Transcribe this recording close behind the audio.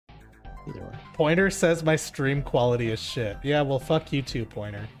Either way. Pointer says my stream quality is shit. Yeah, well, fuck you too,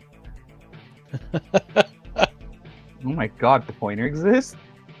 Pointer. Oh my god, the pointer exists?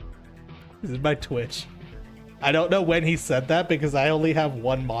 This is my Twitch. I don't know when he said that because I only have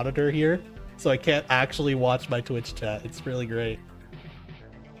one monitor here, so I can't actually watch my Twitch chat. It's really great.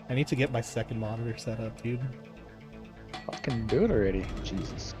 I need to get my second monitor set up, dude. Fucking do it already.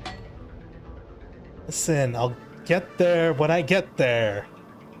 Jesus. Listen, I'll get there when I get there.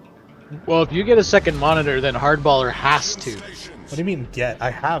 Well, if you get a second monitor, then Hardballer has to. What do you mean get?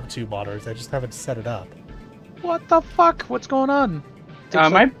 I have two monitors, I just haven't set it up. What the fuck? What's going on?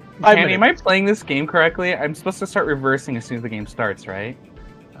 Am I Candy, am I playing this game correctly? I'm supposed to start reversing as soon as the game starts, right?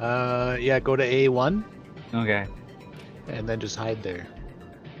 Yeah, go to A1 Okay. and then just hide there.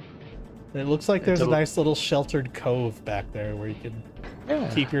 It looks like there's a Until- nice little sheltered cove back there where you can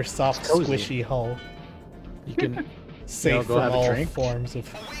keep your soft, It's cozy. squishy hull You can safe go from have a all drink. forms of...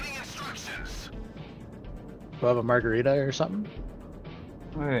 go have a margarita or something.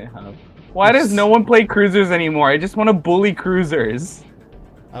 Wait, why does no one play cruisers anymore? I just want to bully cruisers.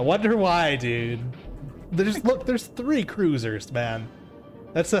 I wonder why, dude. Look, there's 3 cruisers, man.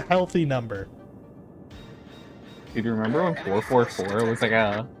 That's a healthy number. Dude, remember when 444 was like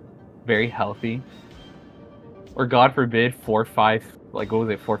a very healthy? Or God forbid 45, like what was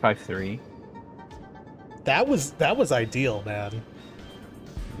it, 453? That was ideal, man.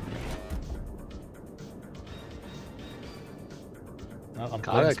 Oh, I'm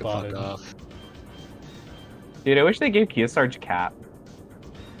God, I blind can fuck spotted. off. Dude, I wish they gave Keosarge cap.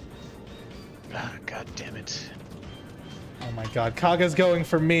 Ah, God damn it. Oh my god, Kaga's going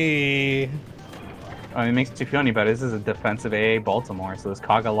for me. I mean, it makes you feel any better. This is a defensive AA Baltimore, so this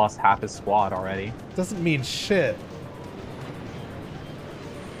Kaga lost half his squad already. Doesn't mean shit.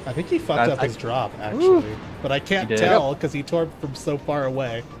 I think he fucked up his drop, actually. Woo. But I can't He did. tell because he torped from so far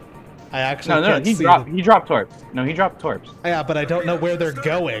away. I actually No, can't he see dropped. He dropped torps. No, he dropped torps Yeah, but I don't know where they're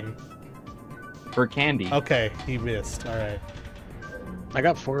going. for Candy. Okay, he missed. Alright. I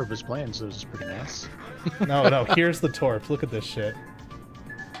got 4 of his planes, so this is pretty nice. No, here's the torps. Look at this shit.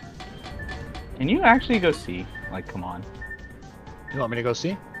 Can you actually go see? Like, come on. You want me to go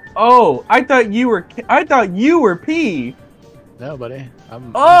see? Oh, I thought you were P. No, buddy.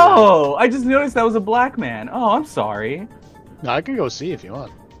 I'm Oh, I just noticed that was a black man. Oh, I'm sorry. No, I can go see if you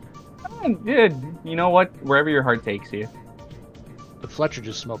want. Yeah, you know what? Wherever your heart takes you. The Fletcher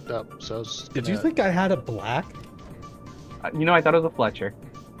just smoked up, so I was Did you gonna- think I had a black? You know, I thought it was a Fletcher.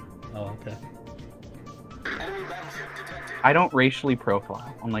 Oh, okay. I don't racially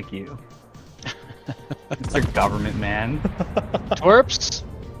profile, unlike you. Mr. Government man. Twerps?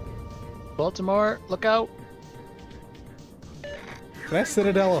 Baltimore, look out. Can I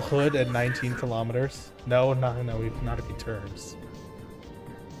Citadel a hood at 19 kilometers? No, not if he turns.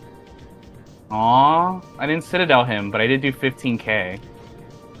 Aw, I didn't Citadel him, but I did do 15k.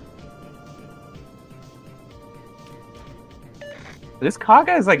 This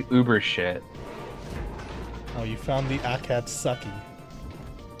Kaga is like uber shit. Oh, you found the Akatsuki.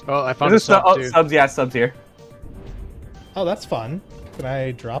 Oh, I found a This is sub, too. subs, yeah, subs here. Oh, that's fun. Can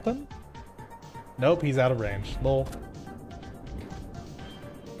I drop him? Nope, he's out of range. Lol.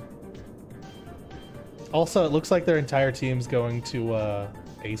 Also, it looks like their entire team's going to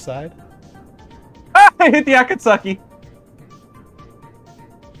A side. Ah, I hit the Akatsuki.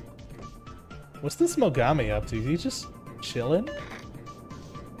 What's this Mogami up to? Is he just chilling?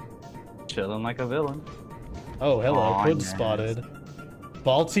 Chilling like a villain. Oh, hello, Aw, hood nice. spotted.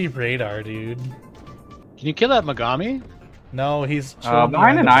 Balti radar, dude. Can you kill that Megami? No, he's chilling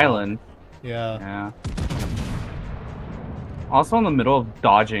Behind an the ball. island. Yeah. Yeah. Also in the middle of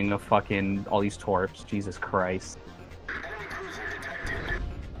dodging of fucking all these torps. Jesus Christ.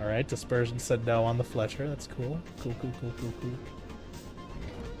 Alright, Dispersion said no on the Fletcher. That's cool. Cool.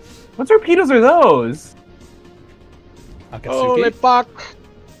 What torpedoes are those? Holy Akatsuki. fuck!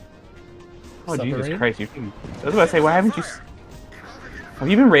 Oh, Jesus Submarine? Christ. I was about to say, why haven't you... Have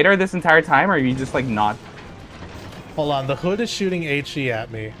you been radar this entire time, or are you just, like, not... Hold on, the hood is shooting HE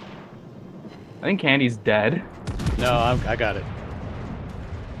at me. I think Candy's dead. No, I got it.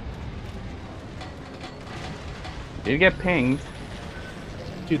 Did get pinged.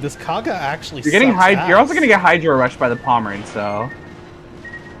 Dude, this Kaga actually You're getting sucks You're also ass. gonna get Hydro rushed by the Pomerans, so...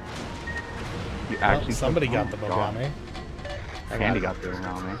 You Well, actually... somebody got the Oh, God. Mogami. Candy got the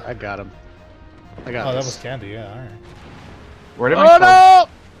Mogami. I got him. I got Oh, that this. was Candy, yeah, alright. Where did Oh my no!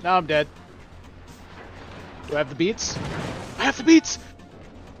 Now I'm dead. Do I have the beats? I have the beats!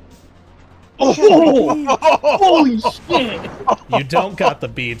 Oh! Holy shit! You don't got the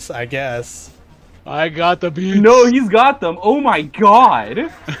beats, I guess. I got the beats. No, he's got them. Oh my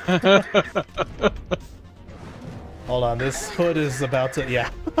god. Hold on, this hood is about to... Yeah.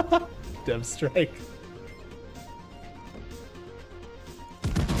 Dev strike.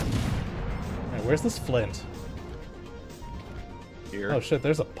 Alright, where's this flint? Here. Oh shit,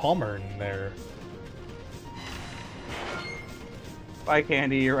 there's a Palmer in there. Bye,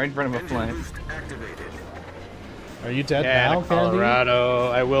 Candy. You're right in front of a flint. Are you dead Yeah, now, to Colorado.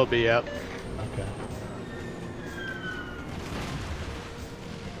 I will be, yep. Okay.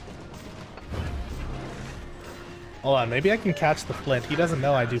 Hold on, maybe I can catch the flint. He doesn't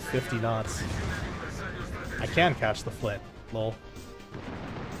know I do 50 knots. I can catch the flint. Lol.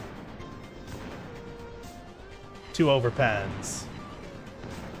 2 overpens.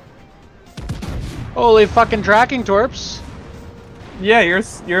 Holy fucking tracking torps. Yeah, you're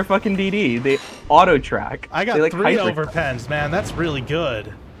a fucking DD. They auto track. I got They, like, 3 hyper- overpens, man. That's really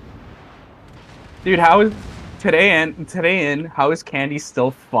good. Dude, how is today in how is Candy still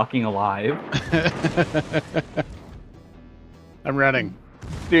fucking alive? I'm running.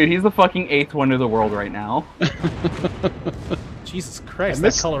 Dude, he's the fucking 8th wonder of the world right now. Jesus Christ, I that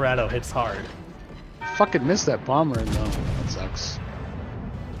missed- Colorado hits hard. Fucking missed that bomber though. That sucks.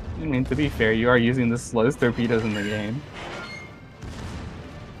 I mean, to be fair, you are using the slowest torpedoes in the game.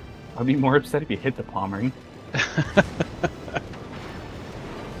 I'd be more upset if you hit the Palmer.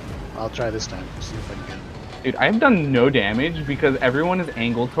 I'll try this time. See if I can get him. Dude, I've done no damage because everyone is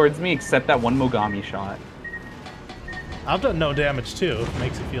angled towards me except that one Mogami shot. I've done no damage too, if it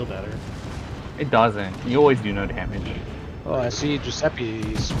makes you feel better. It doesn't. You always do no damage. Oh, I see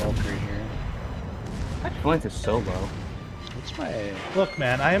Giuseppe smoke right here. That flint is so low. What's my... Look,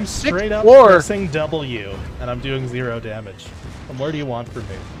 man, I am straight up 6-4. pressing W, and I'm doing 0 damage. What more do you want from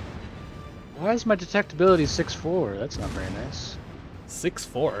me? Why is my detectability 6-4? That's not very nice.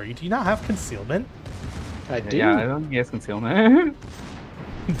 6'4"? Do you not have concealment? I do. Yeah, I don't think he has concealment.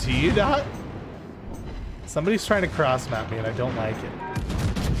 Do you not? Somebody's trying to cross-map me, and I don't like it.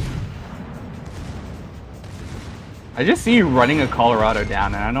 I just see you running a Colorado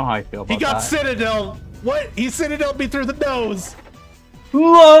down, and I know how I feel about He got that. Citadel! What? He Citadel'd me through the nose!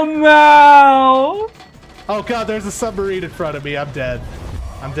 Lamau! Oh god, there's a submarine in front of me. I'm dead.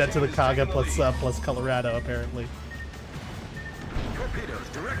 I'm dead to the Kaga plus Colorado, apparently. Torpedoes,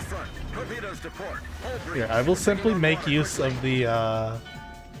 direct front. Torpedoes to port. All breach. Here, I will simply make use of the,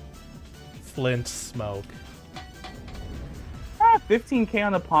 flint smoke. 15k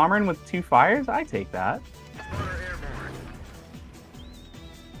on the Pomeran with 2 fires? I take that. Spotter airborne.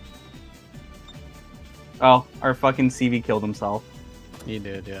 Oh, our fucking CV killed himself. He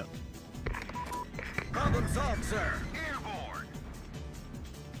did, yeah. Problem solved, sir. Airborne.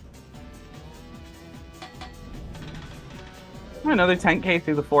 Another 10k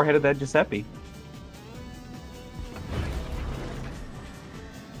through the forehead of that Giuseppe.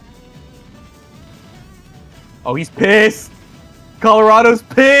 Oh, he's pissed! Colorado's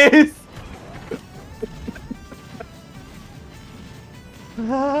pissed!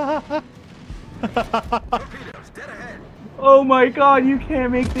 Torpedoes, dead ahead. Oh my god, you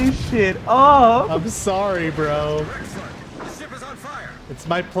can't make this shit up! I'm sorry, bro. Direct front. The ship is on fire. It's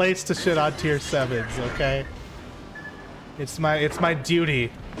my place to shit on tier 7s, okay? It's my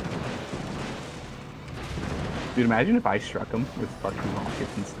duty. Dude, imagine if I struck him with fucking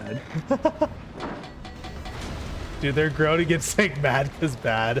rockets instead. Dude, they're groaning and saying mad is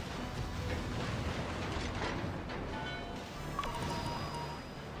bad.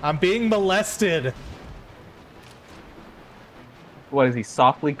 I'm being molested. What, is he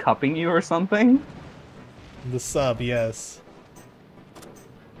softly cupping you or something? The sub, yes.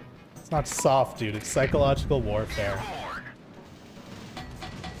 It's not soft, dude. It's psychological warfare.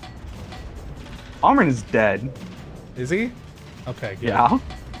 Pomeran is dead. Is he? Okay, good. Yeah.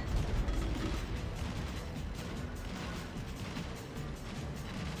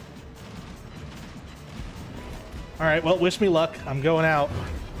 Alright, well, wish me luck. I'm going out.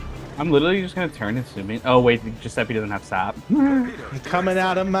 I'm literally just gonna turn assuming. Oh wait, Giuseppe doesn't have sap. I'm coming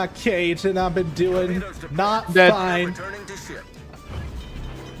out of my cage and I've been doing not Dead. fine. Returning to ship.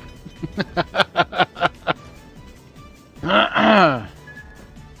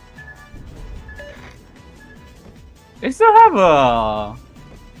 They still have a.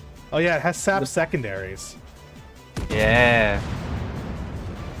 Oh yeah, it has sap secondaries. Yeah.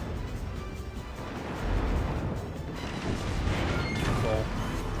 Cool.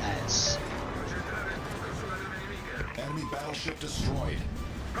 Nice. Enemy battleship destroyed.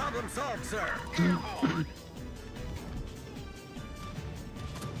 Problem solved, sir.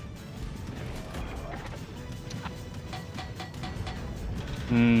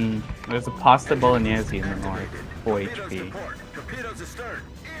 There's a pasta bolognese in the north. Full Torpedoes HP. report. Torpedoes astern.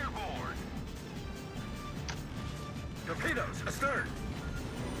 Airborne. Torpedoes astern.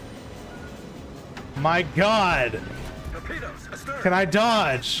 My God! Torpedoes astern. Can I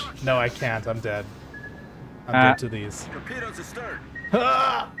dodge? No, I can't. I'm dead. I'm dead to these. Torpedoes astern.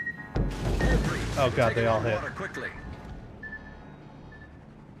 Ah! Oh God, Take they it all on hit. water quickly.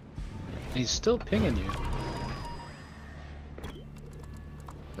 He's still pinging you.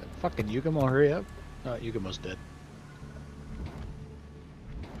 That fucking Yugamo, hurry up. Oh, Yugamo's dead.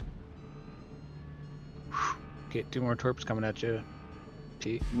 Okay, 2 more torps coming at you.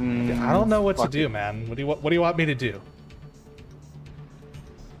 T. I don't know what to Fuck do, it. man. What do you want me to do?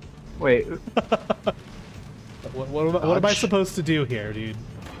 Wait, What am I supposed to do here, dude?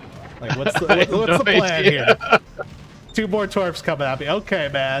 Like, what's the, I have what's no the plan idea. here? 2 more torps coming at me. Okay,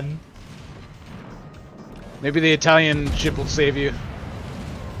 man. Maybe the Italian ship will save you.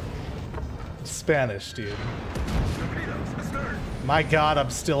 Spanish, dude. Torpedoes astern. My God,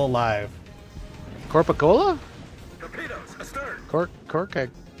 I'm still alive. Corpicola? Torpedoes astern. Corca.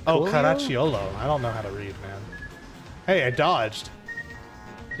 Oh, Caracciolo. I don't know how to read, man. Hey, I dodged.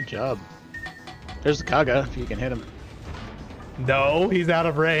 Good job. There's the Kaga, if you can hit him. No, he's out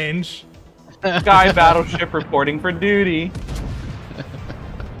of range. Sky battleship reporting for duty.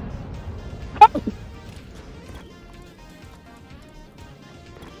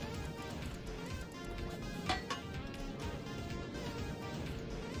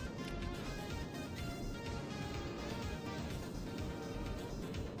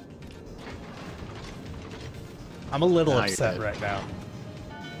 I'm a little Nah, you're upset dead. right now.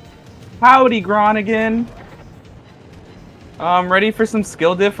 Howdy, Groningen. Ready for some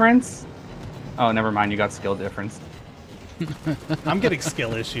skill difference? Oh, never mind. You got skill difference. I'm getting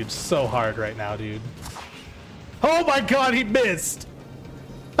skill issued so hard right now, dude. Oh my God, he missed!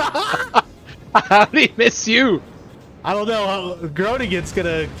 How did he miss you? I don't know how Groningen's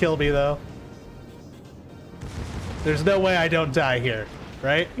gonna kill me though. There's no way I don't die here,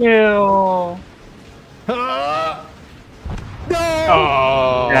 right? Ew. Ah! No!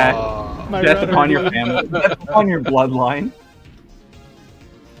 Oh. My Death rudder upon your blew. family. Death upon your bloodline.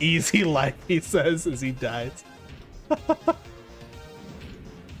 Easy life, he says as he dies. All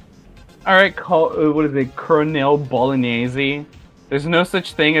right, what is it? Colonel Bolognese. There's no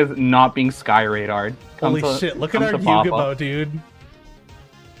such thing as not being sky radared. Come Holy to- shit, look at come our to Papa. Yugamo, dude.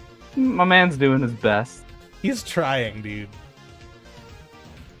 My man's doing his best. He's trying, dude.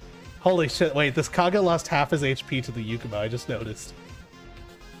 Holy shit, wait, this Kaga lost half his HP to the Yukimo, I just noticed.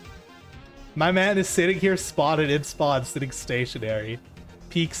 My man is sitting here spotted in spawn, sitting stationary.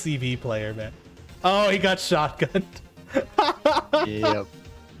 Peak CV player, man. Oh, he got shotgunned. Yep.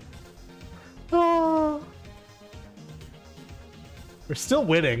 Oh. We're still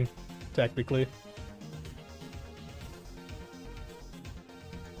winning, technically.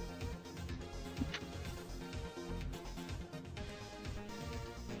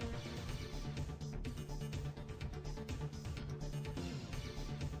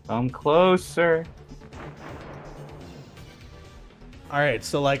 Come closer. Alright,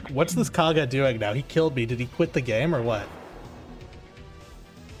 so like, what's this Kaga doing now? He killed me. Did he quit the game or what?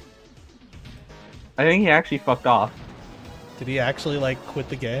 I think he actually fucked off. Did he actually like quit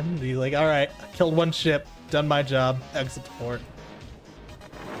the game? Did he like, alright, killed 1 ship, done my job, exit the port.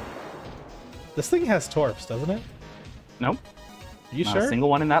 This thing has torps, doesn't it? Nope. Are you Not sure? a single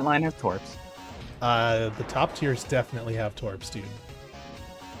one in that line has torps. The top tiers definitely have torps, dude.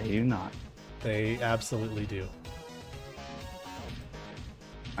 They do not. They absolutely do.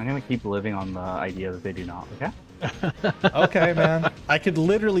 I'm gonna keep living on the idea that they do not, okay? Okay, man. I could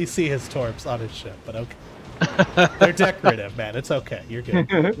literally see his torps on his ship, but okay. They're decorative, man. It's okay. You're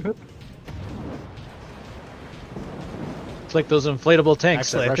good. It's like those inflatable tanks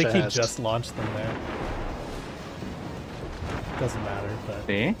Actually, that I think Russia he has. just launched them there. Doesn't matter, but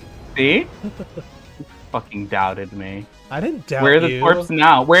See? See? Fucking doubted me. I didn't doubt Where are the you. torps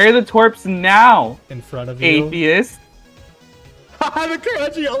now? Where are the torps now? In front of you. Atheist. The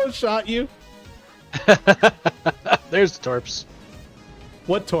Caracciolo shot you. There's the torps.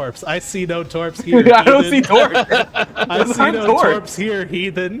 What torps? I see no torps here. I don't see heathen. torps. I Those see aren't no torps. torps here,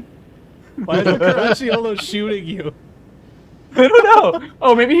 heathen. Why is the Caracciolo shooting you? I don't know.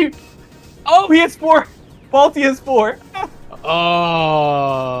 Oh, maybe he... Oh, he has 4. Faulty has 4.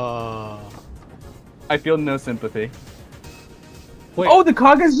 Oh. I feel no sympathy. Wait, Oh, the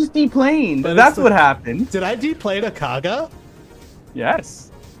Kaga's just deplaned. But That's it's what happened. did I deplane a Kaga?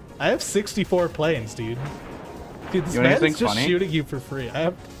 Yes. I have 64 planes, dude. Dude, this You wanna man think is just funny? shooting you for free. I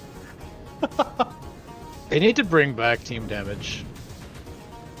have... They need to bring back team damage.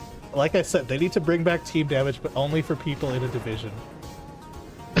 like I said, they need to bring back team damage, but only for people in a division.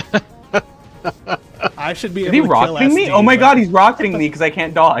 I should be Is able he to kill rocketing me? SD, Oh my but- god, he's rocketing me because I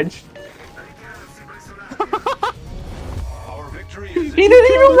can't dodge. Our victory is He didn't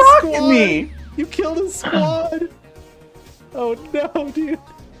killed even his rocket squad. me! You killed his squad! Oh no, dude.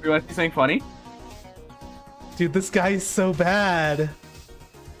 You want to see something funny? Dude, this guy is so bad.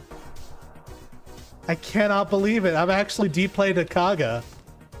 I cannot believe it. I'm actually deplayed a Kaga.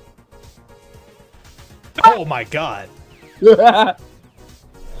 Oh my god.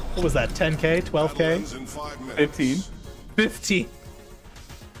 What was that, 10k? 12k? ends in 5 minutes. 15. 15.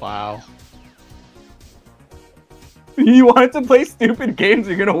 Wow. You wanted to play stupid games,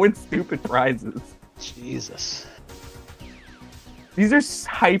 you're gonna win stupid prizes. Jesus. These are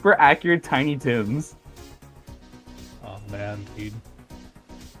hyper accurate Tiny Tims. Oh man, dude.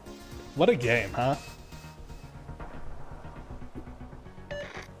 What a game, huh?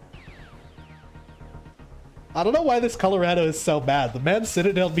 I don't know why this Colorado is so bad. The man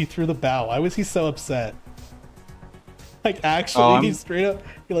citadeled me through the bow. Why was he so upset? Like, actually, he straight up,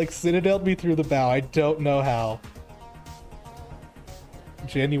 he like citadeled me through the bow. I don't know how.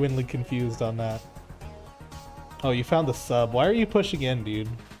 Genuinely confused on that. Oh, you found the sub. Why are you pushing in, dude?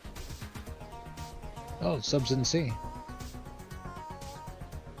 Oh, subs in C.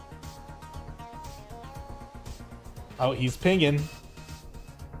 Oh, he's pinging.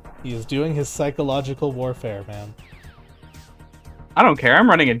 He is doing his psychological warfare, man. I don't care, I'm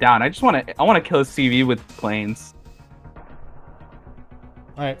running it down. I want to kill a CV with planes.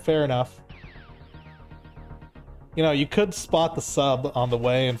 Alright, fair enough. You know, you could spot the sub on the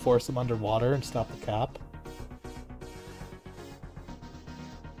way and force him underwater and stop the cap.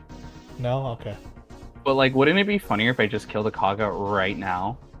 No? Okay. But like, wouldn't it be funnier if I just killed a Kaga right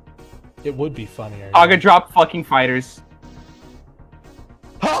now? It would be funnier. Kaga, drop fucking fighters.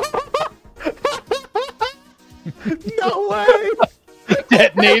 No way!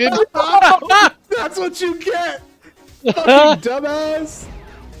 Detonated? That's what you get! Fucking dumbass!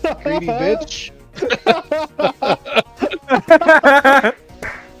 Greedy bitch.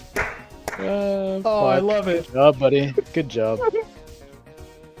 Oh, I love it. Good job, buddy. Good job.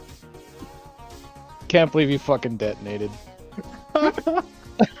 Can't believe you fucking detonated. You I'm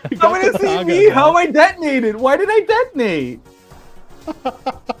got gonna the see Kaga me! now. How am I detonated? Why did I detonate?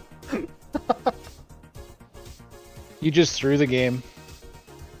 You just threw the game.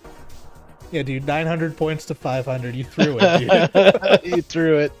 Yeah, dude, 900 points to 500. You threw it, dude. You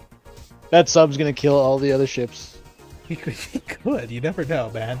threw it. That sub's gonna kill all the other ships. He could. You never know,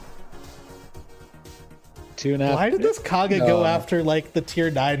 man. 2.5. Why did this Kaga go No. after, like, the tier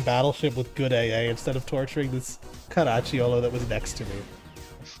 9 battleship with good AA instead of torturing this Caracciolo that was next to me?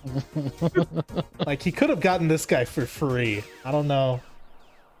 Like, he could have gotten this guy for free. I don't know.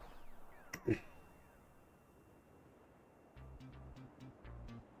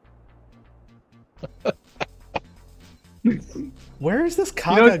 Where is this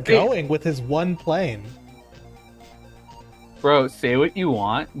Kaga going with his one plane? Bro, say what you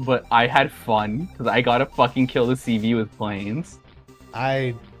want, but I had fun because I got to fucking kill the CV with planes.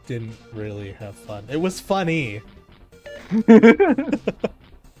 I didn't really have fun. It was funny.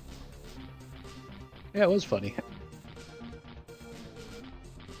 Yeah, it was funny.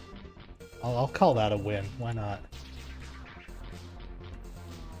 I'll call that a win. Why not?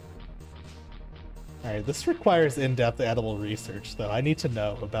 Alright, this requires in-depth animal research, though. I need to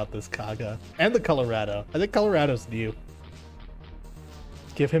know about this Kaga. And the Colorado. I think Colorado's new.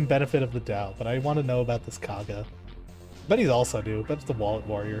 Give him benefit of the doubt, but I want to know about this Kaga. But he's also new. But it's the Wallet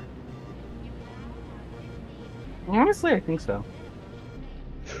Warrior. Honestly, I think so.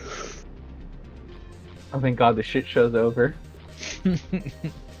 Oh, thank God the shit show's over. Look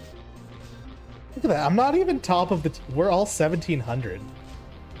at that. I'm not even top of the... We're all 1700.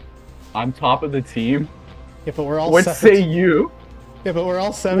 I'm top of the team. Yeah, but we're all What say you? Yeah, but we're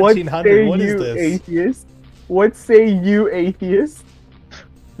all What 1700. say What is you, this? atheist? What say you, atheist?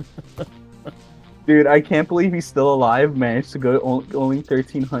 Dude, I can't believe he's still alive. Managed to go only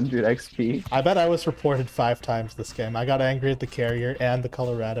 1300 XP. I bet I was reported 5 times this game. I got angry at the carrier, and the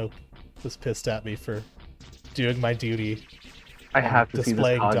Colorado was pissed at me for doing my duty. I have to see this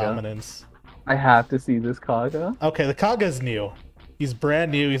Displaying Kaga. dominance. I have to see this Kaga. Okay, the Kaga's new. He's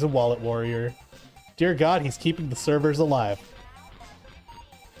brand new. He's a wallet warrior. Dear God, he's keeping the servers alive.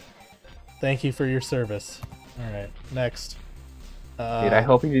 Thank you for your service. All right, next. Dude, I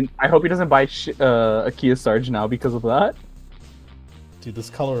hope he didn't. I hope he doesn't buy a Kia Sarge now because of that. Dude,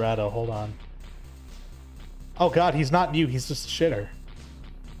 this Colorado. Hold on. Oh God, he's not new. He's just a shitter.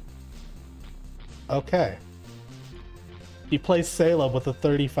 Okay. He plays Salem with a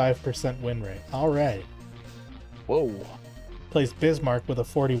 35% win rate. Alright. Whoa. Plays Bismarck with a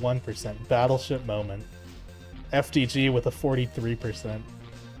 41%. Battleship Moment. FDG with a 43%.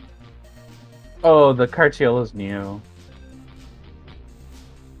 Oh, the Carciolo's new.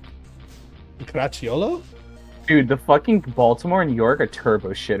 Cracciolo? Dude, the fucking Baltimore and New York are turbo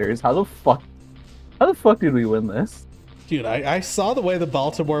shitters. How the fuck did we win this? Dude, I saw the way the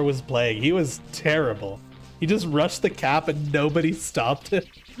Baltimore was playing. He was terrible. He just rushed the cap and nobody stopped him.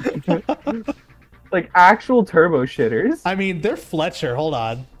 Like actual turbo shitters. I mean, their Fletcher, hold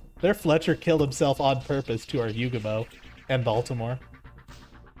on. Their Fletcher killed himself on purpose to our Yugamo and Baltimore.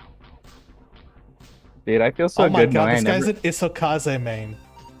 Dude, I feel so Oh my good god, knowing this I guy's never... an Isokaze main.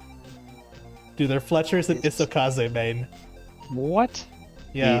 Dude, their Fletcher's an Isokaze main. What?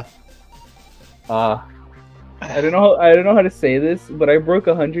 Yeah. I don't know how to say this, but I broke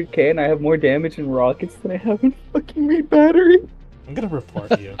 100k and I have more damage in rockets than I have in fucking main battery. I'm gonna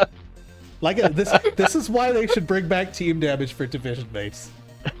report you. Like this is why they should bring back team damage for division mates.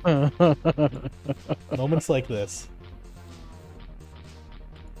 Moments like this.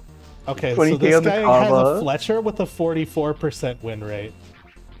 Okay, so 20K this on the guy has Kava. a Fletcher with a 44% win rate.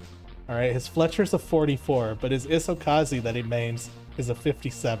 Alright, his Fletcher's a 44, but his Isokaze that he mains is a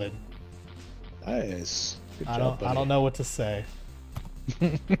 57. Nice. Good I job, don't know what to say.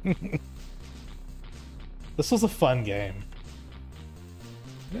 This was a fun game.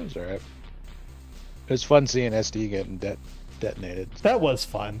 It was alright. It was fun seeing SD getting detonated. That was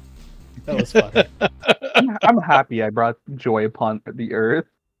fun. That was fun. I'm happy I brought joy upon the earth.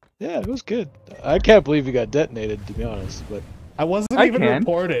 Yeah, it was good. I can't believe you got detonated, to be honest. But I wasn't I even can.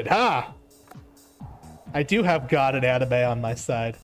 reported. Ha! I do have God and anime on my side.